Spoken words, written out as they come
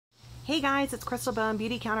Hey guys, it's Crystal Bone,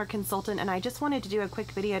 Beautycounter consultant, and I just wanted to do a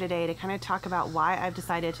quick video today to kind of talk about why I've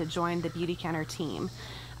decided to join the Beautycounter team.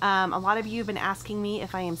 A lot of you have been asking me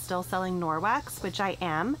if I am still selling Norwex, which I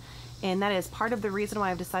am, and that is part of the reason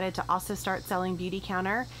why I've decided to also start selling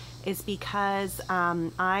Beautycounter is because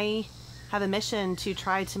I have a mission to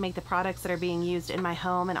try to make the products that are being used in my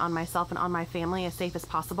home and on myself and on my family as safe as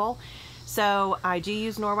possible. So I do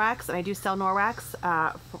use Norwex, and I do sell Norwex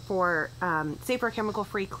for safer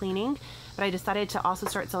chemical-free cleaning, but I decided to also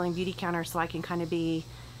start selling Beautycounter so I can kind of be,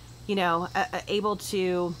 you know, able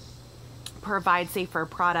to provide safer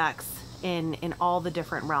products in all the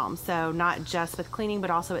different realms. So not just with cleaning, but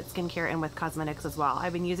also with skincare and with cosmetics as well.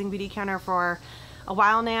 I've been using Beautycounter for a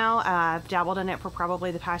while now. I've dabbled in it for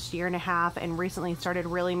probably the past year and a half, and recently started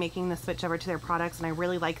really making the switch over to their products, and I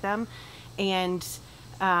really like them. And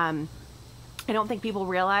I don't think people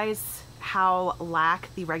realize how lax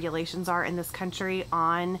the regulations are in this country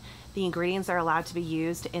on the ingredients that are allowed to be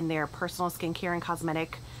used in their personal skincare and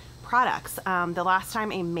cosmetic products. The last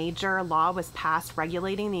time a major law was passed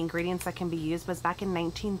regulating the ingredients that can be used was back in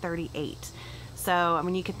 1938. So, I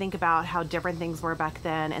mean, you can think about how different things were back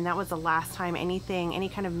then, and that was the last time any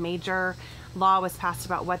kind of major law was passed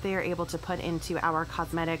about what they are able to put into our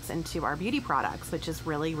cosmetics, into our beauty products, which is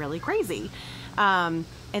really, really crazy.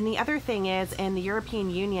 And the other thing is, in the European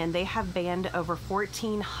Union, they have banned over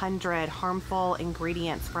 1,400 harmful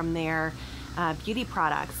ingredients from their beauty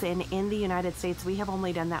products. And in the United States, we have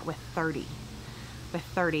only done that with 30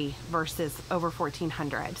 versus over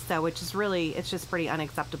 1,400. So, which is really, it's just pretty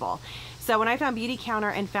unacceptable. So when I found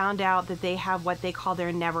Beautycounter and found out that they have what they call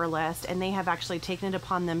their never list, and they have actually taken it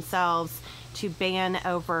upon themselves to ban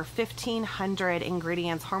over 1,500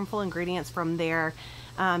 ingredients, harmful ingredients from their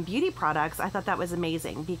beauty products, I thought that was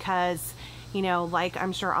amazing because, you know, like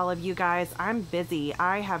I'm sure all of you guys, I'm busy.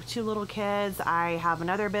 I have 2 little kids. I have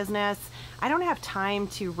another business. I don't have time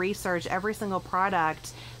to research every single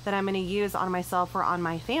product that I'm going to use on myself or on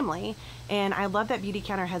my family. And I love that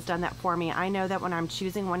Beautycounter has done that for me. I know that when I'm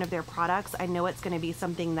choosing one of their products, I know it's going to be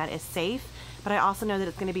something that is safe, but I also know that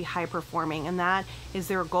it's going to be high performing, and that is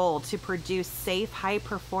their goal, to produce safe, high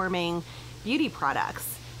performing beauty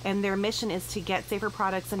products. And their mission is to get safer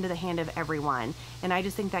products into the hand of everyone. And I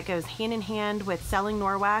just think that goes hand in hand with selling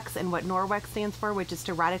Norwex and what Norwex stands for, which is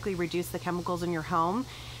to radically reduce the chemicals in your home.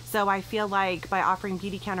 So I feel like by offering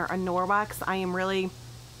Beautycounter a Norwex, I am really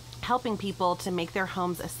helping people to make their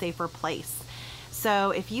homes a safer place.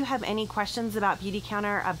 So if you have any questions about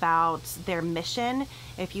Beautycounter, about their mission,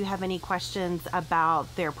 if you have any questions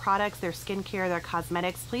about their products, their skincare, their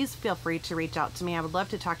cosmetics, please feel free to reach out to me. I would love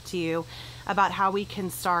to talk to you about how we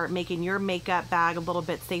can start making your makeup bag a little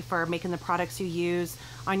bit safer, making the products you use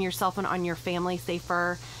on yourself and on your family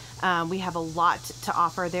safer. We have a lot to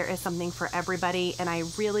offer. There is something for everybody, and I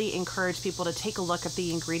really encourage people to take a look at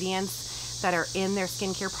the ingredients that are in their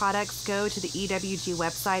skincare products. Go to the EWG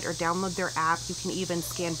website or download their app. You can even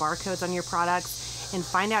scan barcodes on your products and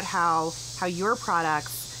find out how your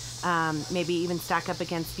products maybe even stack up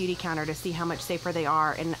against Beautycounter to see how much safer they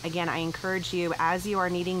are. And again, I encourage you, as you are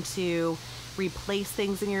needing to replace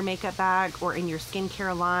things in your makeup bag or in your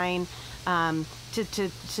skincare line, to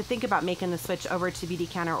think about making the switch over to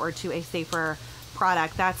Beautycounter or to a safer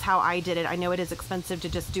product. That's how I did it. I know it is expensive to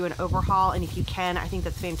just do an overhaul, and if you can, I think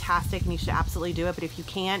that's fantastic and you should absolutely do it. But if you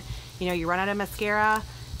can't, you know, you run out of mascara,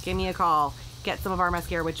 give me a call. Get some of our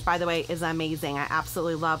mascara, which by the way is amazing. I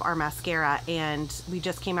absolutely love our mascara, and we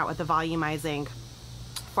just came out with the volumizing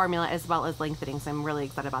formula as well as lengthening, so I'm really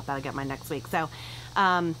excited about that. I'll get mine next week. So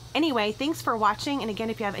anyway, thanks for watching, and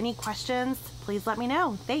again, if you have any questions, please let me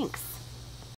know. Thanks.